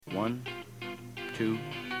2,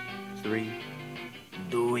 3.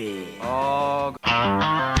 Do it. Oh. All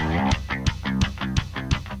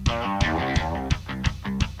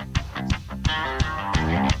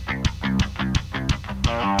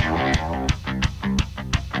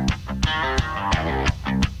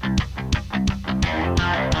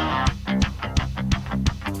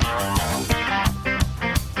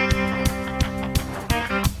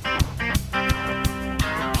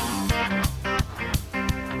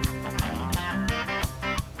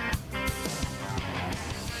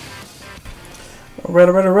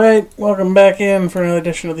right. Welcome back in for another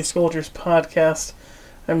edition of the Soldiers Podcast.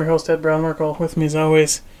 I'm your host, Ed Brown Merkel. With me, as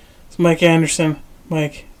always, is Mike Anderson.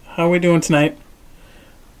 Mike, how are we doing tonight?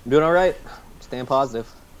 I'm doing all right. Staying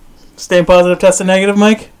positive. Staying positive, testing negative,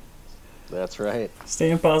 Mike? That's right.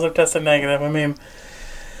 Staying positive, testing negative. I mean,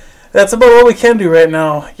 that's about all we can do right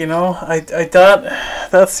now. You know, I thought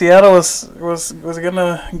that Seattle was going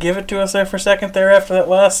to give it to us there for a second there after that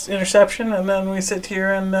last interception, and then we sit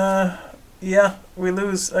here and... we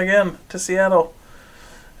lose again to Seattle.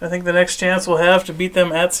 I think the next chance we'll have to beat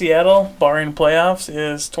them at Seattle, barring playoffs,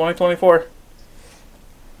 is 2024.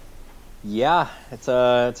 Yeah, it's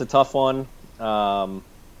a tough one. I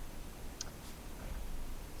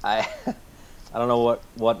don't know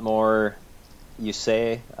what more you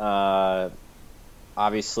say.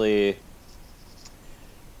 Obviously,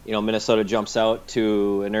 Minnesota jumps out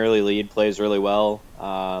to an early lead, plays really well.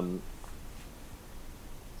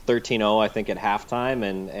 13-0, I think, at halftime,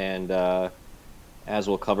 and as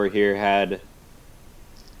we'll cover here, had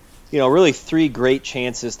really three great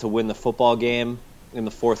chances to win the football game in the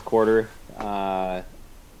fourth quarter, and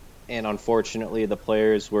unfortunately the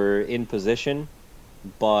players were in position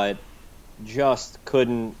but just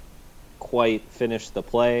couldn't quite finish the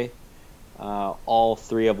play, all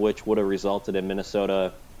three of which would have resulted in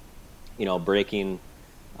Minnesota breaking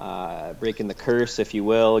the curse, if you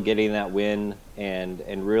will, getting that win,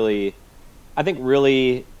 and really, I think,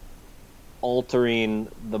 really altering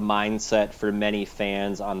the mindset for many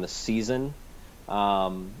fans on the season. I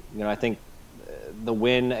think the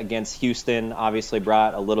win against Houston obviously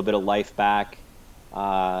brought a little bit of life back,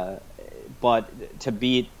 but to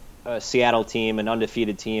beat a Seattle team, an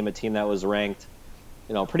undefeated team, a team that was ranked,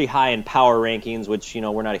 pretty high in power rankings, which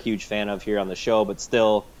we're not a huge fan of here on the show, but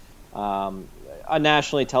still. A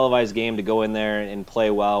nationally televised game to go in there and play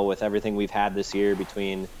well with everything we've had this year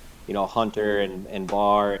between, Hunter and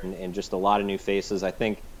Barr and just a lot of new faces. I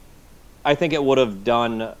think it would have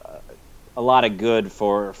done a lot of good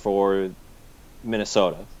for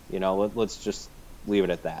Minnesota. Let's just leave it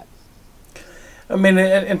at that. I mean,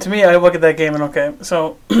 and to me, I look at that game and okay,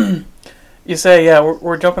 so you say, yeah,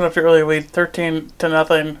 we're jumping up to early lead,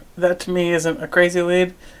 13-0. That to me isn't a crazy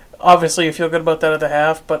lead. Obviously, you feel good about that at the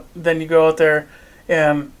half, but then you go out there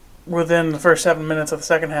and within the first 7 minutes of the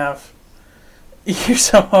second half, you're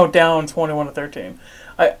somehow down 21-13.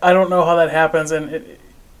 I don't know how that happens, and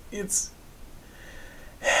it's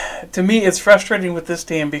to me it's frustrating with this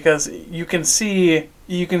team because you can see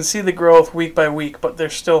the growth week by week, but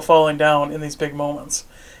they're still falling down in these big moments,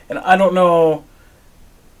 and I don't know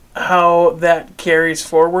how that carries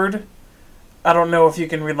forward. I don't know if you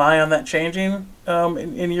can rely on that changing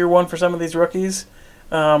in year one for some of these rookies.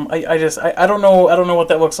 I don't know what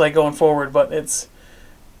that looks like going forward, but it's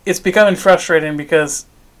becoming frustrating because,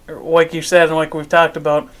 like you said and like we've talked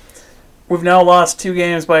about, we've now lost 2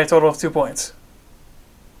 games by a total of 2 points.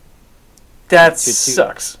 That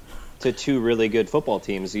sucks. To 2 really good football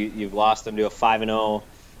teams. You've lost them to a 5-0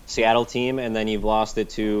 Seattle team, and then you've lost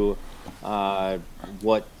it to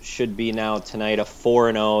what should be now tonight a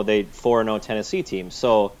 4-0 Tennessee team.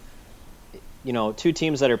 So, 2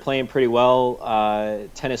 teams that are playing pretty well.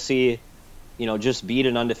 Tennessee, just beat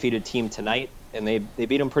an undefeated team tonight, and they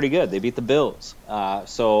beat them pretty good. They beat the Bills.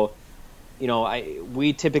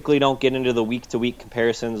 We typically don't get into the week-to-week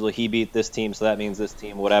comparisons. Well, he beat this team, so that means this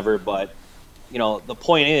team, whatever. But, the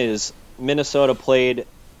point is Minnesota played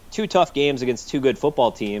 2 tough games against 2 good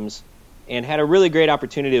football teams and had a really great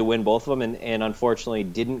opportunity to win both of them and unfortunately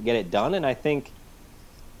didn't get it done. And I think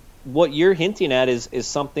what you're hinting at is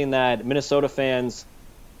something that Minnesota fans,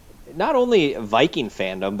 not only Viking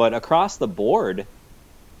fandom, but across the board,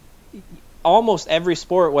 almost every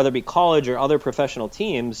sport, whether it be college or other professional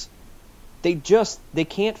teams, they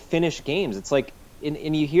can't finish games. It's like,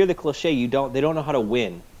 and you hear the cliche, they don't know how to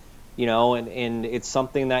win, and it's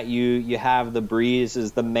something that you have the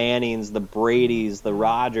Breezes, the Mannings, the Bradys, the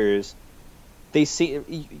Rodgers.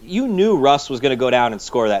 You knew Russ was going to go down and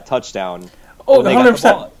score that touchdown. Oh,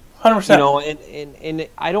 100%. 100%. And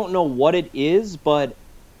I don't know what it is, but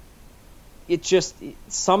it just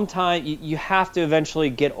sometimes you have to eventually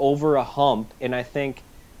get over a hump, and I think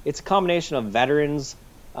it's a combination of veterans,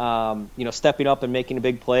 stepping up and making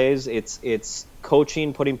big plays. It's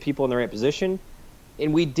coaching, putting people in the right position,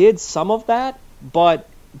 and we did some of that, but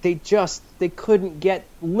they couldn't get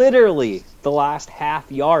literally the last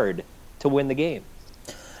half yard to win the game.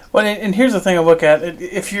 Well, and here's the thing I look at: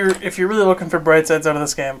 if you're really looking for bright sides out of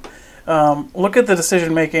this game, look at the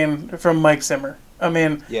decision making from Mike Zimmer. I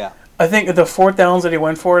mean, yeah. I think the fourth downs that he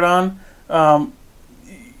went for it on,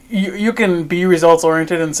 you can be results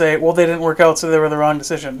oriented and say, well, they didn't work out, so they were the wrong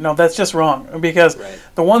decision. No, that's just wrong, because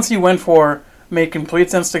the ones he went for made complete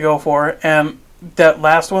sense to go for, and that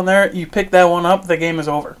last one there, you pick that one up, the game is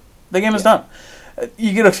over. The game is done.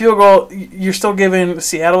 You get a field goal, you're still giving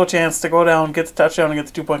Seattle a chance to go down, get the touchdown, and get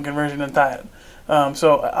the 2-point conversion and tie it.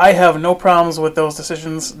 So I have no problems with those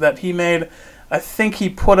decisions that he made. I think he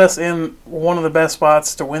put us in one of the best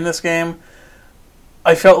spots to win this game.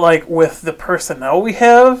 I felt like with the personnel we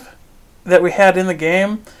had in the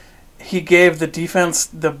game, he gave the defense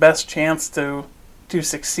the best chance to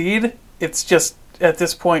succeed. It's just, at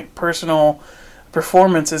this point, personal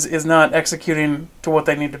performance is not executing to what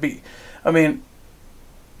they need to be. I mean,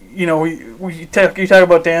 you talk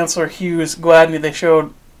about Dantzler, Hughes, Gladney, they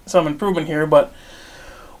showed some improvement here, but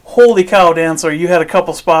holy cow, Dantzler, you had a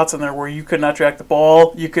couple spots in there where you could not track the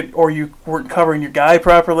ball, you weren't covering your guy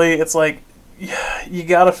properly. It's like, you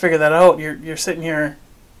got to figure that out. You're sitting here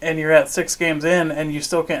and you're at 6 games in and you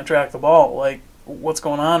still can't track the ball. Like, what's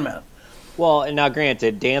going on, man? Well, and now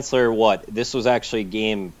granted, Dantzler, this was actually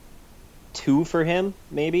game 2 for him,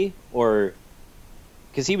 maybe, or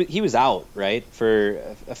because he was out, right, for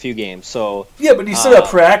a few games. So yeah, but he still had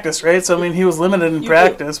practice, right? So I mean, he was limited in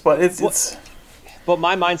practice, but it's. But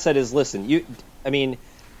my mindset is, listen,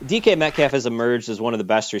 DK Metcalf has emerged as one of the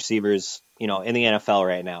best receivers, in the NFL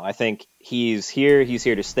right now. I think he's here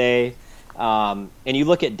to stay. And you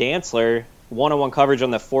look at Dantzler, one-on-one coverage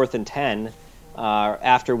on the 4th and 10,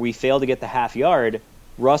 after we failed to get the half yard,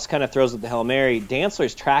 Russ kind of throws with the Hail Mary.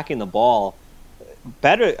 Dantzler's tracking the ball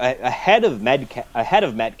better ahead of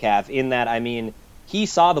Metcalf in that, he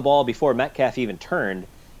saw the ball before Metcalf even turned,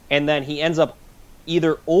 and then he ends up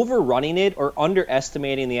either overrunning it or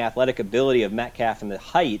underestimating the athletic ability of Metcalf and the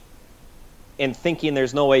height and thinking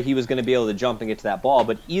there's no way he was going to be able to jump and get to that ball.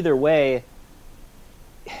 But either way,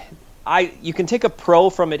 you can take a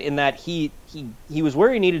pro from it in that he was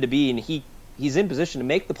where he needed to be, and he's in position to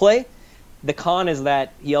make the play. The con is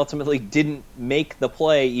that he ultimately didn't make the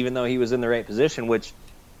play even though he was in the right position, which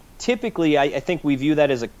typically I think we view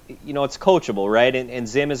that as it's coachable, right? And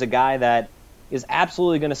Zim is a guy that is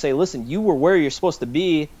absolutely going to say, listen, you were where you're supposed to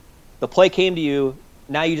be. The play came to you.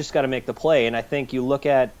 Now you just got to make the play. And I think you look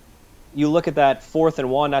at that 4th and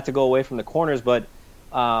 1, not to go away from the corners, but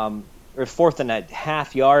or 4th and a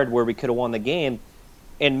half yard where we could have won the game.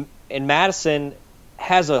 And Madison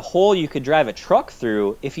has a hole you could drive a truck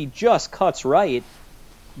through if he just cuts right.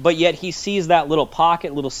 But yet he sees that little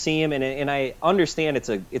pocket, little seam, and I understand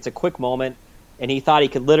it's a quick moment, and he thought he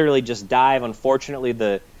could literally just dive. Unfortunately,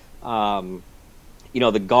 the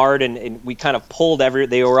guard and we kind of pulled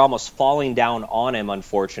they were almost falling down on him.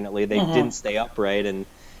 Unfortunately, they didn't stay upright, and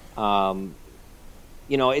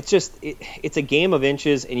it's a game of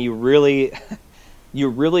inches, and you literally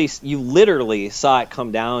saw it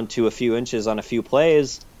come down to a few inches on a few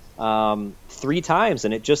plays 3 times,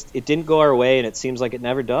 and it didn't go our way, and it seems like it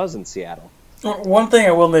never does in Seattle. One thing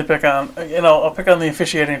I will nitpick on, I'll pick on the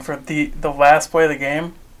officiating for the last play of the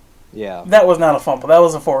game. Yeah. That was not a fumble. That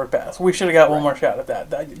was a forward pass. We should have got one more shot at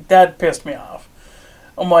that. That pissed me off.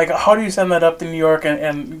 I'm like, how do you send that up to New York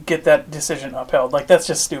and get that decision upheld? Like, that's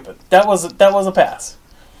just stupid. That was a pass.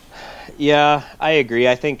 Yeah, I agree.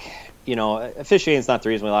 I think, officiating's not the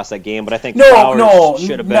reason we lost that game, but I think Flowers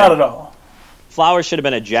should have been. Not at all. Flowers should have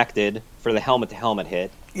been ejected for the helmet-to-helmet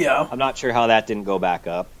hit. Yeah. I'm not sure how that didn't go back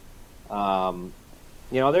up.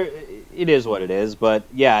 It is what it is, but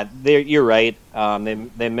yeah, you're right.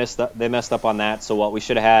 They messed up on that. So we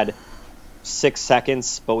should have had 6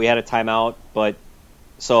 seconds, but we had a timeout. But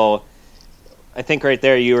so I think right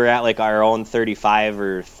there you were at like our own 35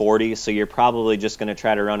 or 40. So you're probably just going to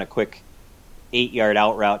try to run a quick 8-yard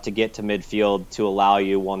out route to get to midfield to allow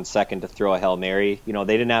you 1 second to throw a Hail Mary. They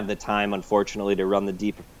didn't have the time, unfortunately, to run the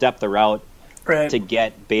deep depth of route to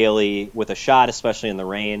get Bailey with a shot, especially in the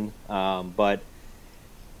rain. But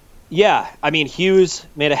yeah, Hughes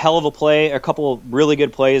made a hell of a play, a couple of really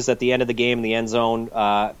good plays at the end of the game in the end zone.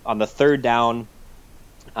 On the 3rd down,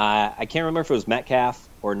 I can't remember if it was Metcalf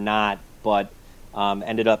or not, but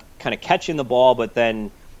ended up kind of catching the ball, but then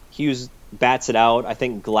Hughes bats it out. I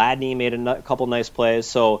think Gladney made a couple nice plays.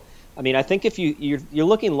 So, I mean, I think if you're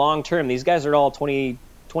looking long term, these guys are all 20,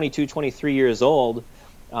 22, 23 years old.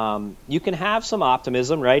 You can have some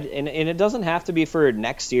optimism, right? And it doesn't have to be for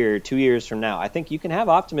next year or 2 years from now. I think you can have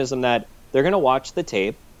optimism that they're going to watch the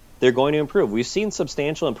tape. They're going to improve. We've seen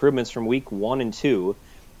substantial improvements from week 1 and 2.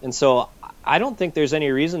 And so I don't think there's any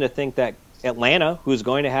reason to think that Atlanta, who's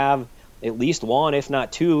going to have at least one, if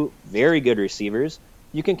not two, very good receivers,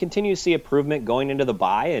 you can continue to see improvement going into the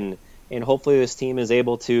bye, and hopefully this team is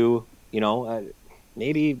able to,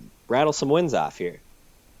 maybe rattle some wins off here.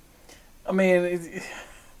 I mean,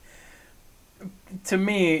 to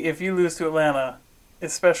me, if you lose to Atlanta,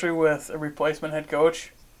 especially with a replacement head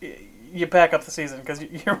coach, you pack up the season because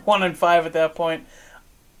you're 1-5 at that point.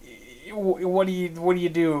 What do you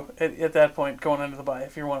do at that point going into the bye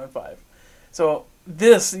if you're 1-5? So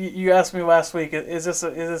this, you asked me last week, is this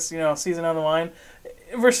season on the line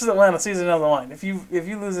versus Atlanta, season on the line? If you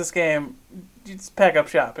lose this game, you just pack up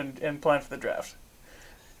shop and plan for the draft.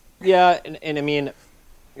 Yeah, and I mean,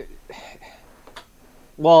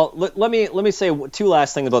 well, let me say two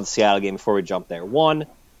last things about the Seattle game before we jump there. One,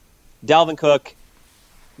 Dalvin Cook,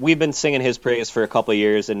 we've been singing his praise for a couple of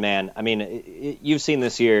years, and man, I mean, you've seen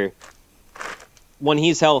this year. When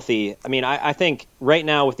he's healthy, I mean, I think right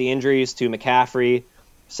now with the injuries to McCaffrey,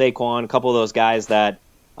 Saquon, a couple of those guys that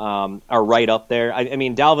are right up there. I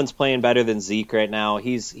mean, Dalvin's playing better than Zeke right now. I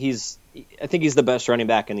think he's the best running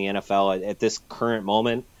back in the NFL at this current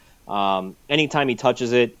moment. Anytime he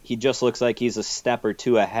touches it, he just looks like he's a step or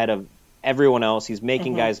two ahead of everyone else. He's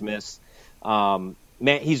making guys miss. Man,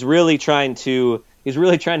 he's really trying to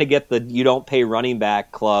get the you don't pay running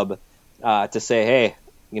back club to say, hey,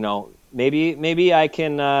 maybe I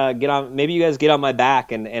can get on. Maybe you guys get on my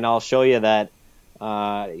back, and I'll show you that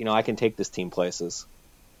I can take this team places.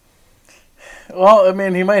 Well, I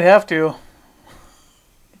mean, he might have to.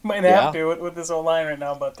 He might have to with this old line right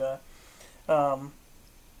now, but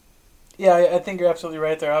I think you're absolutely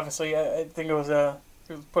right there. Obviously, I think it was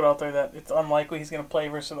put out there that it's unlikely he's going to play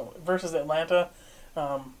versus Atlanta.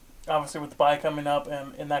 Obviously, with the bye coming up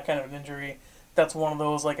and that kind of an injury. That's one of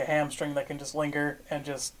those like a hamstring that can just linger and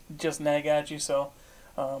just nag at you. So,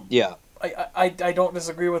 I don't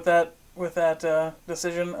disagree with that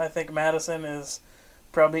decision. I think Madison is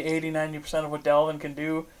probably 80-90% of what Dalvin can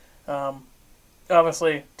do.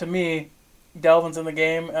 Obviously, to me, Dalvin's in the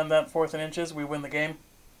game, and that 4th and inches, we win the game.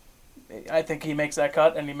 I think he makes that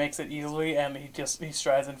cut, and he makes it easily, and he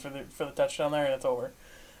strides in for the touchdown there, and it's over.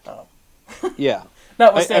 Yeah,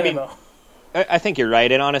 notwithstanding though. I think you're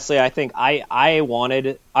right, and honestly, I think I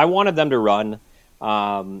wanted them to run.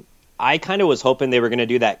 I kind of was hoping they were going to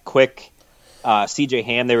do that quick C.J.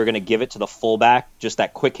 Ham. They were going to give it to the fullback, just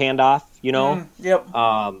that quick handoff. Yep.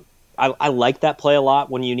 I like that play a lot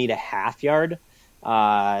when you need a half yard. So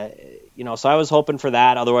I was hoping for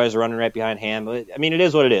that. Otherwise, running right behind Ham. But, I mean, it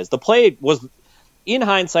is what it is. The play was, in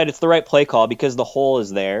hindsight, it's the right play call because the hole is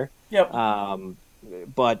there. Yep.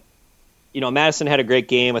 But. Madison had a great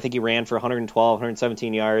game. I think he ran for 112,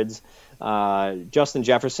 117 yards. Justin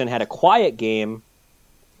Jefferson had a quiet game,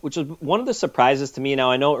 which was one of the surprises to me. Now,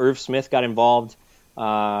 I know Irv Smith got involved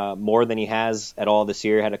more than he has at all this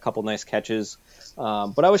year, had a couple nice catches.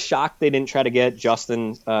 But I was shocked they didn't try to get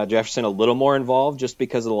Justin Jefferson a little more involved just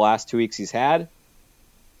because of the last 2 weeks he's had.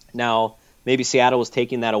 Now, maybe Seattle was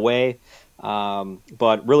taking that away.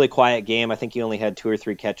 But really quiet game. I think he only had 2 or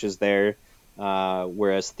 3 catches there.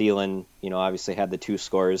 Whereas Thielen, obviously had the 2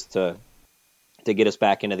 scores to get us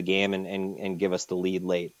back into the game and give us the lead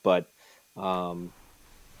late. But I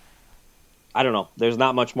don't know. There's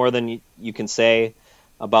not much more than you can say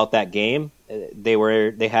about that game.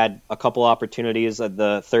 They had a couple opportunities.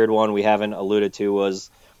 The third one we haven't alluded to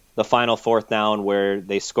was the final 4th down where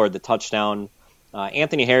they scored the touchdown.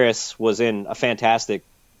 Anthony Harris was in a fantastic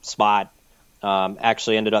spot.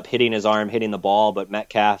 Actually ended up hitting his arm, hitting the ball, but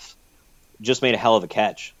Metcalf just made a hell of a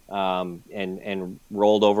catch and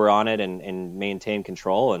rolled over on it and maintained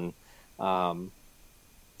control. And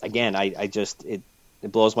again, it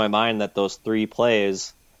blows my mind that those 3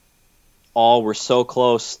 plays all were so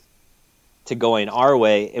close to going our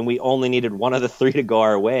way, and we only needed one of the 3 to go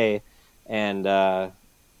our way, and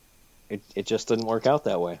it just didn't work out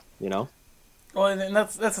that way, Well, and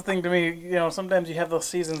that's the thing to me. Sometimes you have those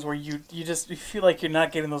seasons where you feel like you're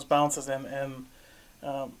not getting those bounces, and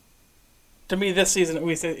to me, this season at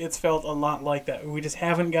least, it's felt a lot like that. We just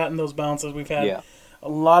haven't gotten those bounces. We've had a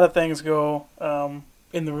lot of things go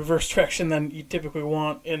in the reverse direction than you typically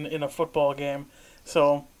want in a football game.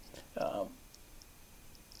 So,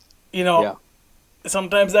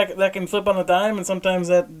 sometimes that can flip on a dime, and sometimes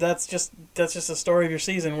that's just a story of your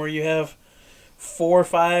season where you have 4,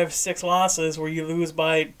 5, 6 losses where you lose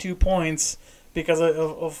by 2 points because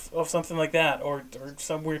of something like that, or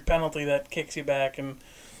some weird penalty that kicks you back, and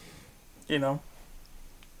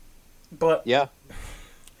But Yeah.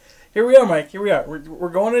 here we are, Mike. Here we are. We're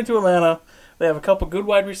going into Atlanta. They have a couple good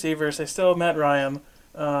wide receivers. They still have Matt Ryan.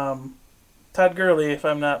 Todd Gurley, if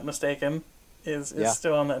I'm not mistaken, is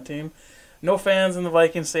still on that team. No fans in the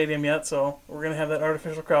Vikings Stadium yet, so we're going to have that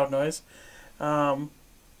artificial crowd noise.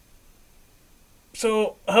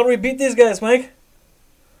 So how do we beat these guys, Mike?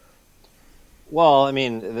 Well, I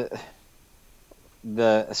mean,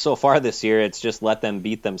 the so far this year, it's just let them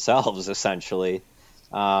beat themselves, essentially.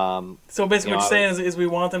 So basically what you're saying is we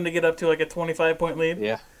want them to get up to like a 25-point lead?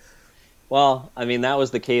 Yeah. Well, I mean, that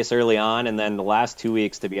was the case early on, and then the last 2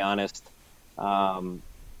 weeks, to be honest,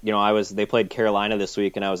 they played Carolina this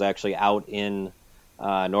week, and I was actually out in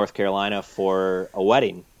North Carolina for a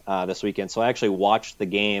wedding this weekend. So I actually watched the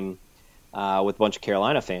game with a bunch of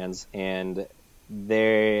Carolina fans, and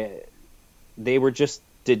they were just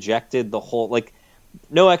dejected the whole, like,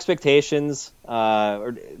 no expectations,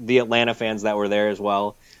 or the Atlanta fans that were there as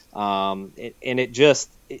well. It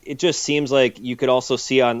just seems like you could also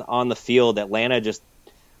see on the field, Atlanta just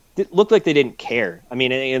looked like they didn't care. I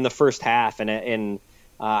mean, in the first half, and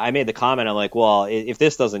I made the comment, I'm like, well, if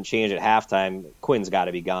this doesn't change at halftime, Quinn's got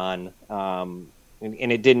to be gone. And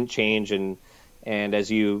it didn't change, and as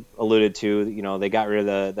you alluded to, they got rid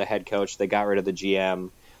of the head coach, they got rid of the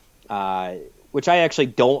GM, which I actually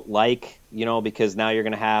don't like, because now you're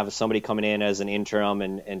going to have somebody coming in as an interim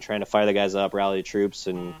and trying to fire the guys up, rally the troops,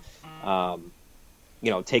 and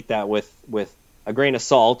take that with a grain of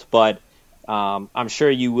salt. But I'm sure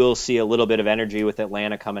you will see a little bit of energy with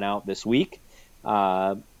Atlanta coming out this week.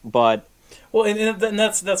 But and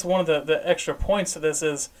that's one of the extra points to this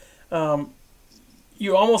is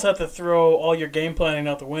you almost have to throw all your game planning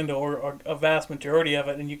out the window, or a vast majority of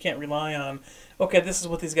it, and you can't rely on, okay, this is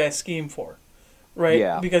what these guys scheme for. Right?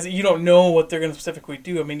 Yeah. Because you don't know what they're going to specifically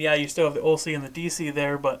do. I mean, yeah, you still have the OC and the DC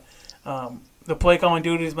there, but the play calling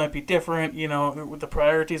duties might be different. The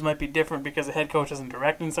priorities might be different because the head coach isn't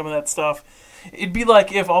directing some of that stuff. It'd be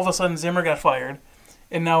like if all of a sudden Zimmer got fired,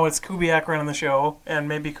 and now it's Kubiak running the show, and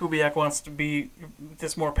maybe Kubiak wants to be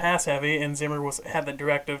this more pass heavy, and Zimmer had the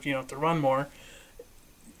directive, to run more.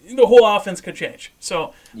 The whole offense could change.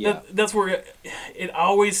 So that's where it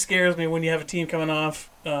always scares me when you have a team coming off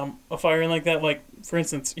a firing like that. Like, for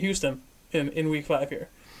instance, Houston in Week 5 here.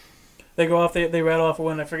 They go off, they rattle off a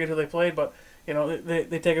win. I forget who they played, but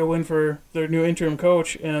they take a win for their new interim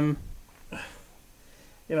coach, and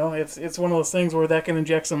it's one of those things where that can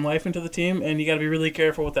inject some life into the team, and you got to be really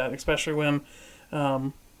careful with that, especially when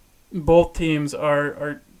both teams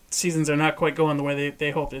are seasons are not quite going the way they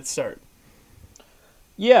hoped it'd start.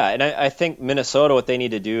 Yeah, and I think Minnesota, what they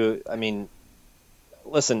need to do, I mean,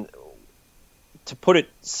 listen, to put it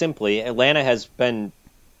simply, Atlanta has been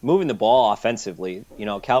moving the ball offensively.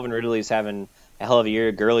 Calvin Ridley's having a hell of a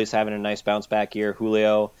year. Gurley's having a nice bounce-back year.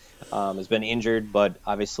 Julio has been injured, but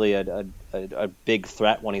obviously a big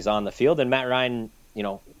threat when he's on the field. And Matt Ryan,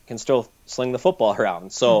 can still sling the football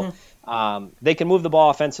around. So they can move the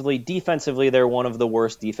ball offensively. Defensively, they're one of the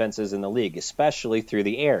worst defenses in the league, especially through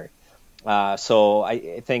the air. So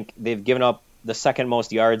I think they've given up the second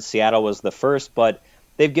most yards. Seattle was the first, but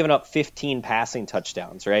they've given up 15 passing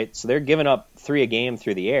touchdowns, right? So they're giving up 3 a game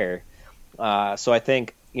through the air. So I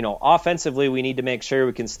think, offensively, we need to make sure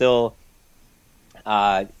we can still,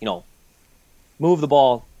 move the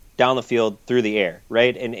ball down the field through the air,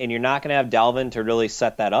 right? And you're not going to have Dalvin to really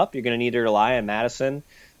set that up. You're going to need to rely on Madison.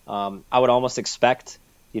 I would almost expect,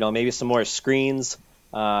 maybe some more screens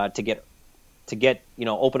to get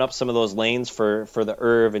open up some of those lanes for the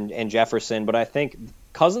Irv and Jefferson. But I think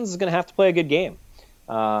Cousins is going to have to play a good game.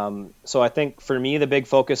 So I think for me, the big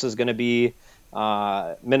focus is going to be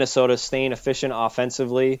Minnesota staying efficient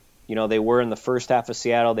offensively. They were in the first half of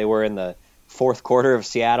Seattle. They were in the fourth quarter of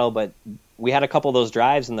Seattle, but we had a couple of those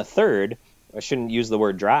drives in the third. I shouldn't use the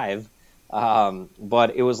word drive,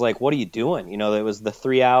 but it was like, what are you doing? It was the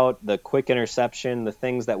 3 out, the quick interception, the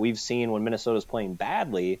things that we've seen when Minnesota's playing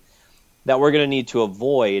badly that we're going to need to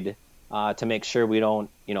avoid to make sure we don't,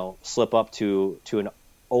 slip up to an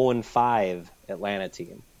 0-5 Atlanta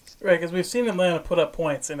team. Right, because we've seen Atlanta put up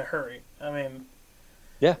points in a hurry. I mean,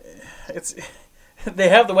 yeah, they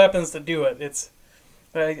have the weapons to do it.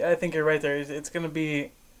 I think you're right there. It's going to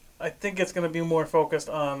be, I think it's going to be more focused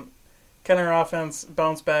on can our offense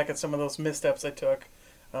bounce back at some of those missteps they took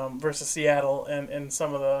versus Seattle and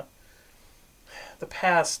some of the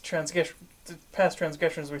past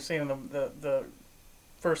transgressions we've seen in the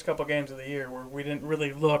first couple games of the year where we didn't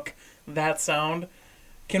really look that sound.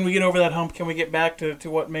 can we get over that hump? Can we get back to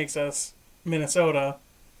what makes us Minnesota?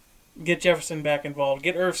 Get Jefferson back involved.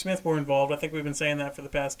 Get Irv Smith more involved. I think we've been saying that for the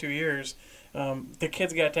past 2 years. The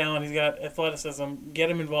kid's got talent. He's got athleticism. Get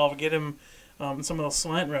him involved. Get him in some of those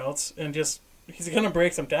slant routes. And just, he's going to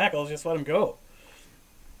break some tackles. Just let him go.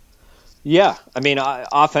 Yeah. I mean,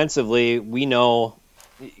 offensively, we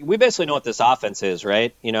basically know what this offense is,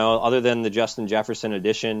 right? You know, other than the Justin Jefferson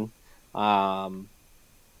addition, you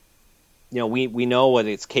know, we know what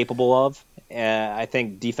it's capable of. I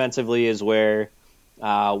think defensively is where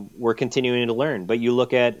we're continuing to learn. But you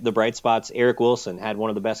look at the bright spots. Eric Wilson had one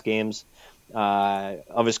of the best games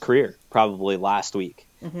of his career probably last week.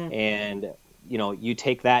 Mm-hmm. And, you know, you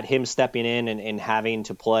take that, him stepping in and having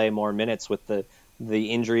to play more minutes with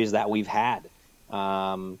the injuries that we've had.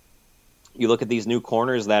 You look at these new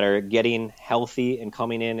corners that are getting healthy and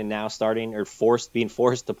coming in and now starting or being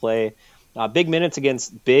forced to play big minutes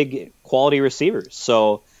against big quality receivers.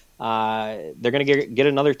 So they're going to get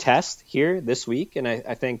another test here this week, and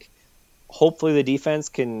I think hopefully the defense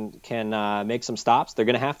can make some stops. They're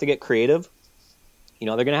going to have to get creative. You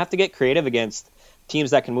know, they're going to have to get creative against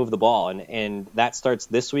teams that can move the ball, and that starts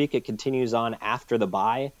this week. It continues on after the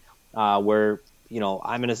bye, where, you know,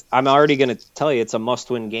 I'm already going to tell you it's a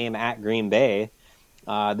must-win game at Green Bay.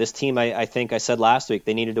 This team, I think I said last week,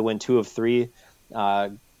 they needed to win 2 of 3.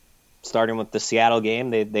 Starting with the Seattle game,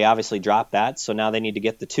 they obviously dropped that, so now they need to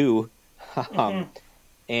get the 2.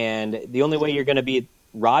 And the only way you're going to beat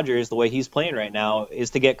Rodgers, the way he's playing right now, is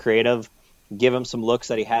to get creative, give him some looks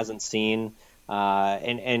that he hasn't seen,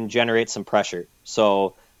 and generate some pressure.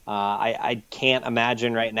 So I can't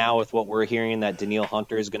imagine right now with what we're hearing that Danielle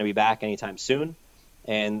Hunter is going to be back anytime soon.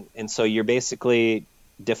 And so you're basically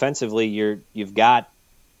defensively you've got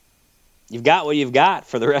what you've got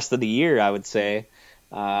for the rest of the year, I would say.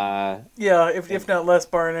 If not less,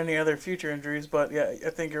 barring any other future injuries. But yeah, I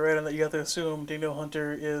think you're right on that. You have to assume Danielle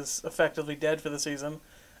Hunter is effectively dead for the season,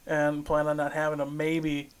 and plan on not having him.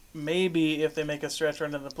 Maybe if they make a stretch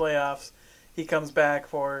run in the playoffs, he comes back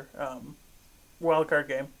for wild card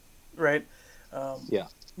game, right? Yeah.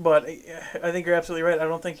 But I think you're absolutely right. I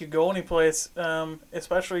don't think you go anyplace,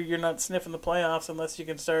 especially you're not sniffing the playoffs unless you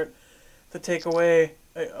can start to take away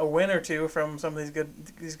a win or two from some of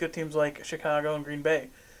these good teams like Chicago and Green Bay.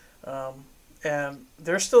 And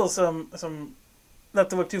there's still some not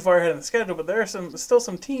to look too far ahead in the schedule, but there are still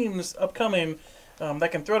some teams upcoming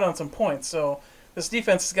that can throw down some points. So this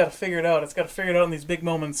defense has got to figure it out. It's got to figure it out in these big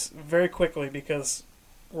moments very quickly, because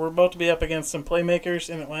we're about to be up against some playmakers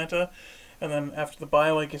in Atlanta. And then after the bye,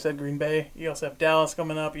 like you said, Green Bay, you also have Dallas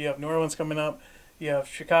coming up, you have New Orleans coming up, you have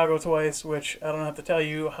Chicago twice, which I don't have to tell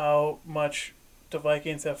you how much the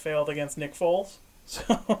Vikings have failed against Nick Foles.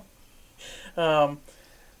 So,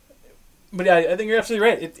 but yeah, I think you're absolutely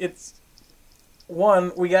right. It's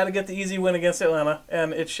one, we got to get the easy win against Atlanta,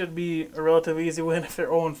 and it should be a relatively easy win if they're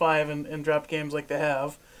 0-5 and dropped games like they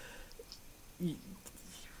have. You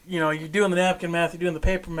know, you're doing the napkin math, you're doing the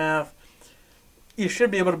paper math. You should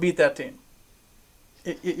be able to beat that team.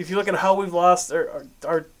 If you look at how we've lost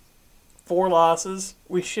our 4 losses,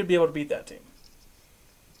 we should be able to beat that team.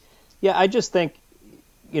 Yeah, I just think,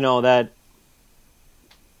 you know, that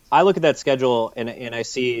I look at that schedule and I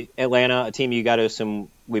see Atlanta, a team you got to assume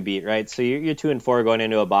we beat, right? So you're 2-4 going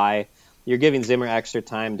into a bye. You're giving Zimmer extra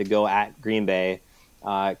time to go at Green Bay.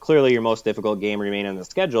 Clearly your most difficult game remaining on the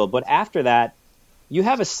schedule. But after that, you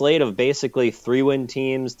have a slate of basically 3-win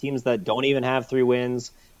teams that don't even have 3 wins,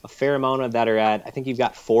 a fair amount of that are at, I think you've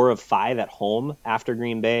got 4 of 5 at home after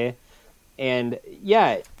Green Bay. And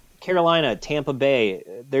yeah, Carolina, Tampa Bay,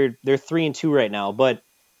 they're 3-2 right now, but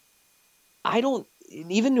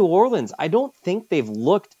even New Orleans, I don't think they've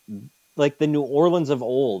looked like the New Orleans of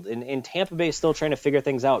old. And Tampa Bay is still trying to figure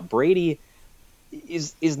things out. Brady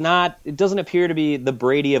is not, it doesn't appear to be the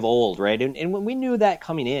Brady of old, right? And we knew that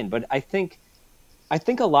coming in, but I think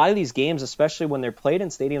a lot of these games, especially when they're played in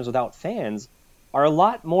stadiums without fans, are a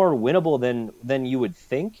lot more winnable than you would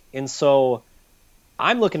think. And so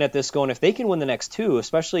I'm looking at this going, if they can win the next 2,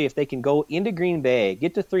 especially if they can go into Green Bay,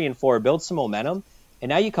 get to 3-4, build some momentum, and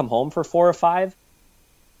now you come home for 4 or 5,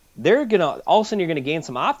 they're gonna all of a sudden you're gonna gain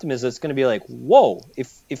some optimism. It's gonna be like, whoa,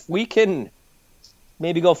 if we can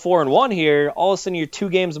maybe go 4-1 here, all of a sudden you're 2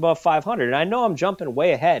 games above 500. And I know I'm jumping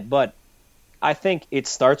way ahead, but I think it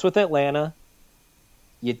starts with Atlanta.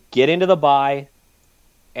 You get into the bye,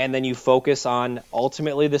 and then you focus on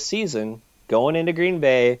ultimately the season, going into Green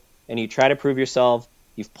Bay, and you try to prove yourself.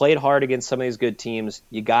 You've played hard against some of these good teams.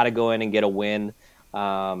 You got to go in and get a win.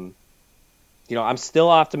 I'm still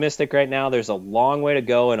optimistic right now. There's a long way to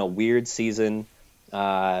go in a weird season.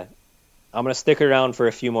 I'm going to stick around for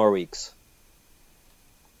a few more weeks.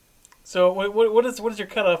 So what is your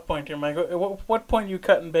cutoff point here, Mike? What point are you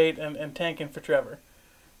cutting bait and tanking for Trevor?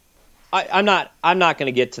 I'm not going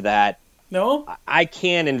to get to that. No? I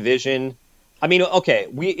can't envision. I mean, okay,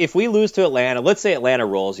 if we lose to Atlanta, let's say Atlanta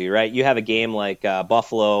rolls you, right? You have a game like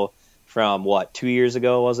Buffalo from, 2 years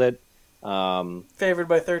ago, was it? Favored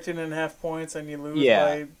by 13.5 points, and you lose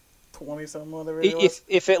by 20-something, whatever it was.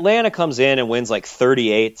 If Atlanta comes in and wins like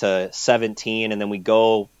 38-17, and then we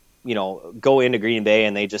go into Green Bay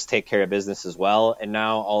and they just take care of business as well, and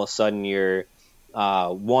now all of a sudden you're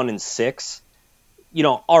 1-6,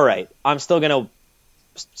 all right, I'm still gonna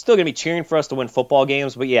be cheering for us to win football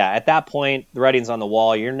games, but yeah, at that point the writing's on the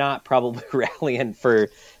wall. You're not probably rallying for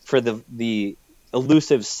the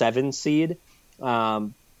elusive 7 seed.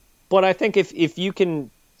 But I think if you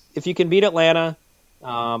can beat Atlanta,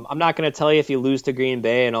 I'm not going to tell you if you lose to Green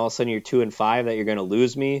Bay and all of a sudden you're 2-5 that you're going to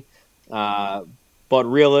lose me. But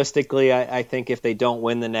realistically, I think if they don't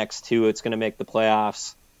win the next 2, it's going to make the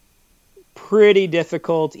playoffs pretty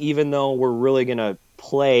difficult, even though we're really going to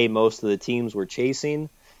play most of the teams we're chasing.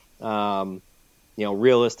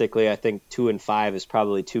 Realistically, I think 2-5 is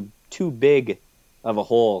probably too big of a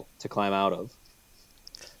hole to climb out of.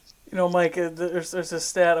 Mike, there's a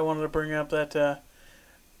stat I wanted to bring up that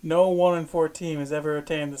no 1-4 team has ever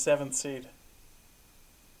attained the 7th seed.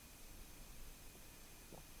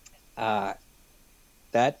 I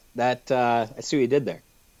see what you did there.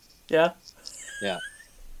 Yeah? Yeah.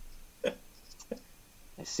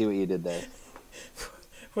 I see what you did there.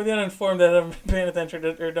 For the uninformed that haven't been paying attention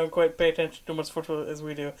or don't quite pay attention to much football as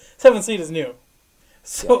we do, 7th seed is new.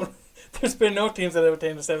 So there's been no teams that have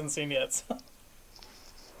attained the 7th seed yet. So.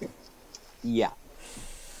 Yeah.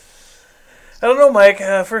 I don't know, Mike.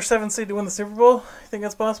 First 7th seed to win the Super Bowl? You think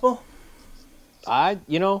that's possible? I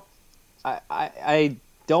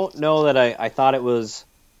don't know that I thought it was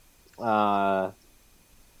a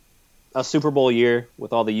Super Bowl year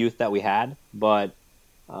with all the youth that we had, but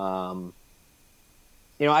I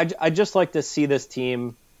just like to see this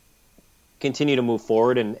team continue to move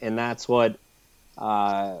forward, and that's what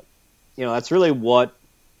that's really what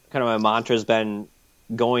kind of my mantra has been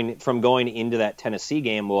going into that Tennessee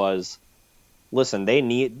game was, listen,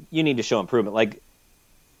 you need to show improvement,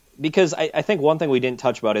 because I think one thing we didn't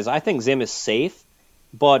touch about is I think Zim is safe,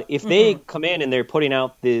 but if they come in and they're putting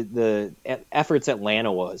out the efforts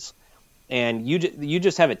Atlanta was, and you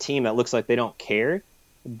just have a team that looks like they don't care,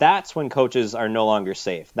 that's when coaches are no longer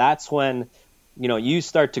safe. That's when you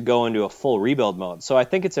start to go into a full rebuild mode. So I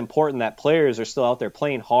think it's important that players are still out there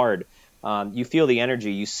playing hard. You feel the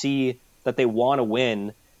energy. You see that they want to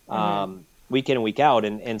win week in and week out.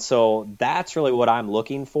 And so that's really what I'm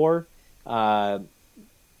looking for,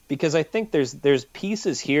 because I think there's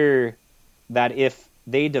pieces here that if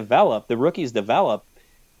they develop, the rookies develop,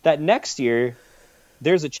 that next year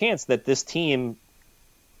there's a chance that this team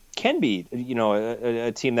can be,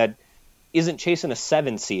 a team that isn't chasing a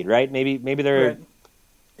 7 seed, right? Maybe they're... Right.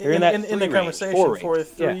 They're in the conversation for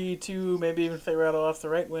 3-2, maybe even if they rattle off the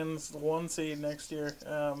right wins, the 1 seed next year.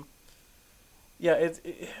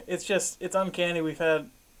 It's uncanny. We've had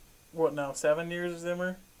 7 years of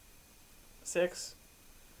Zimmer, 6,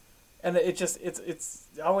 and it's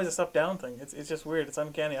always a up down thing. It's just weird. It's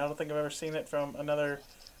uncanny. I don't think I've ever seen it from another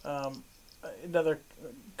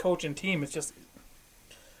coach and team.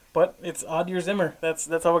 But it's odd year Zimmer. That's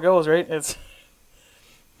how it goes, right? It's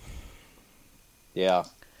yeah.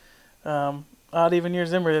 Odd even year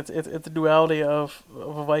Zimmer. It's the duality of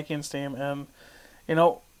a Vikings team, and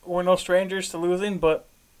we're no strangers to losing, but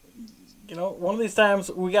one of these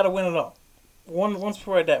times we got to win it all. Once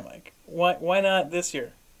before I die, Mike. Why not this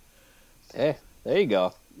year? Hey, there you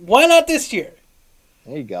go. Why not this year?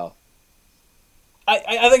 There you go.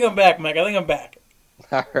 I think I'm back, Mike. I think I'm back.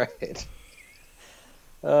 All right.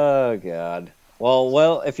 Oh, God.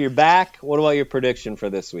 Well, if you're back, what about your prediction for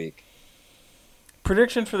this week?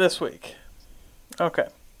 Prediction for this week. Okay.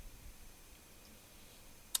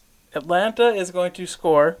 Atlanta is going to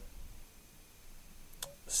score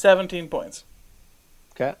 17 points.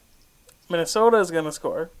 Okay. Minnesota is going to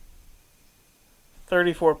score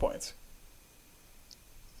 34 points.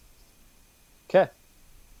 Okay.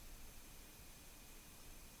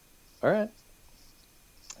 All right.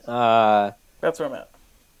 That's where I'm at.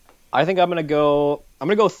 I think I'm going to go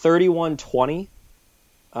 31-20.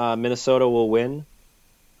 Minnesota will win.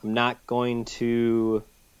 I'm not going to...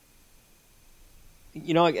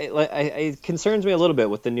 it concerns me a little bit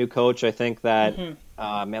with the new coach. I think that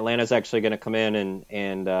Atlanta's actually going to come in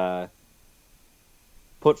and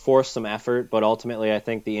put forth some effort, but ultimately I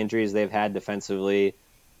think the injuries they've had defensively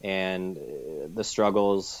and the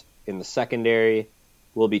struggles in the secondary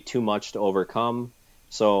will be too much to overcome.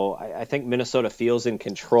 So I think Minnesota feels in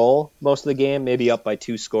control most of the game, maybe up by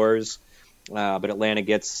 2 scores. But Atlanta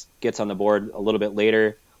gets on the board a little bit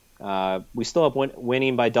later. We still have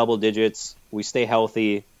winning by double digits. We stay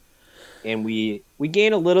healthy, and we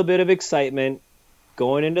gain a little bit of excitement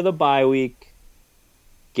going into the bye week,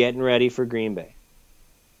 getting ready for Green Bay.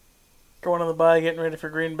 Going on the bye, getting ready for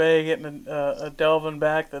Green Bay, getting a Delvin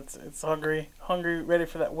back it's hungry, ready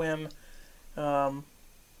for that win.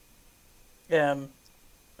 And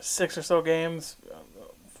 6 or so games,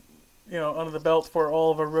 under the belt for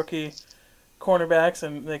all of our rookie cornerbacks,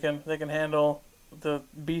 and they can handle the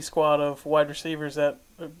B squad of wide receivers that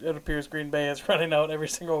it appears Green Bay is running out every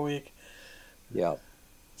single week. Yeah.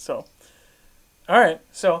 So, all right.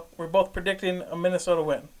 So we're both predicting a Minnesota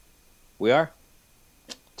win. We are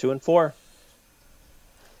 2-4.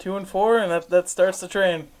 2-4, and that starts the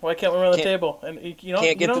train. Why can't we run the table? And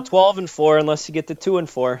can't get to 12-4 unless you get to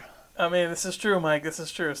 2-4. I mean, this is true, Mike. This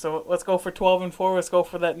is true. So let's go for 12-4. Let's go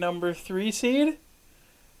for that number 3 seed.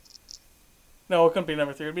 No, it couldn't be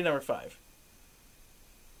number 3. It'd be number 5.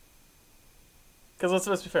 Because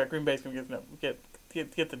let's be fair, Green Bay's gonna get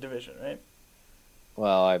the division, right?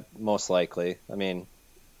 Well, most likely. I mean,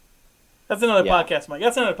 that's another podcast, Mike.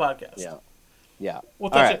 That's another podcast. Yeah.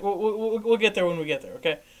 We'll touch it. We'll get there when we get there.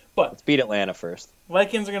 Okay, but let's beat Atlanta first.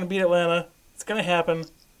 Vikings are gonna beat Atlanta. It's gonna happen.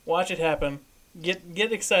 Watch it happen.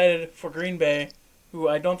 Get excited for Green Bay, who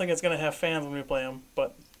I don't think is gonna have fans when we play them,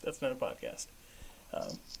 but that's another podcast.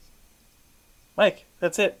 Mike,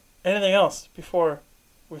 that's it. Anything else before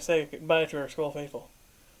we say goodbye to our Skol faithful?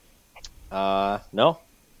 No.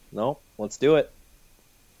 Let's do it.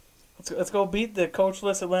 Let's go beat the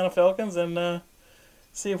coachless Atlanta Falcons and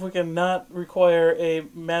see if we can not require a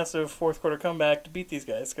massive fourth quarter comeback to beat these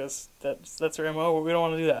guys, because that's our MO. We don't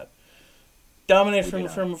want to do that. Dominate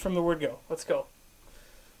from the word go. Let's go.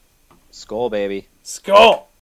 Skol, baby. Skol!